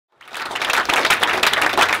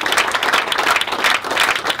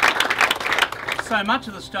So much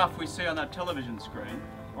of the stuff we see on that television screen,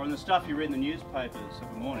 or in the stuff you read in the newspapers of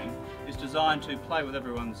the morning, is designed to play with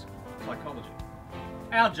everyone's psychology.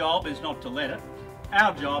 Our job is not to let it.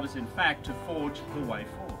 Our job is in fact to forge the way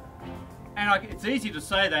forward. And it's easy to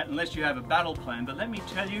say that unless you have a battle plan, but let me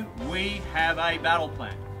tell you, we have a battle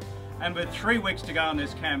plan. And with 3 weeks to go on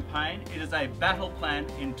this campaign, it is a battle plan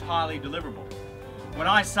entirely deliverable. When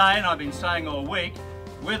I say, and I've been saying all week,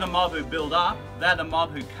 we're the mob who build up, they're the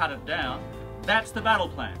mob who cut it down, that's the battle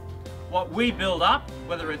plan. What we build up,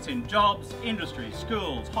 whether it's in jobs, industry,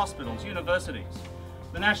 schools, hospitals, universities,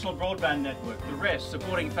 the National Broadband Network, the rest,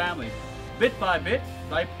 supporting families, bit by bit,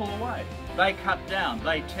 they pull away. They cut down,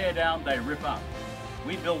 they tear down, they rip up.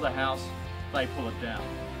 We build a house, they pull it down.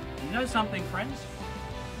 You know something, friends?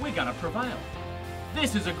 We're going to prevail.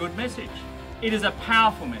 This is a good message. It is a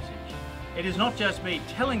powerful message. It is not just me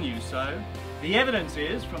telling you so. The evidence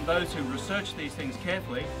is, from those who research these things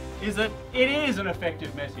carefully, is that it is an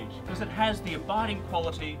effective message because it has the abiding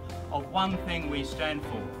quality of one thing we stand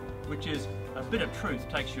for, which is a bit of truth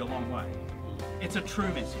takes you a long way. It's a true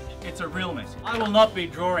message. It's a real message. I will not be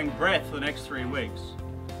drawing breath for the next 3 weeks.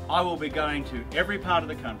 I will be going to every part of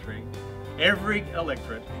the country, every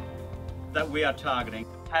electorate that we are targeting,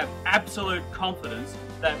 have absolute confidence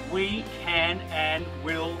that we can and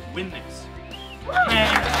will win this. Can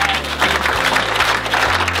and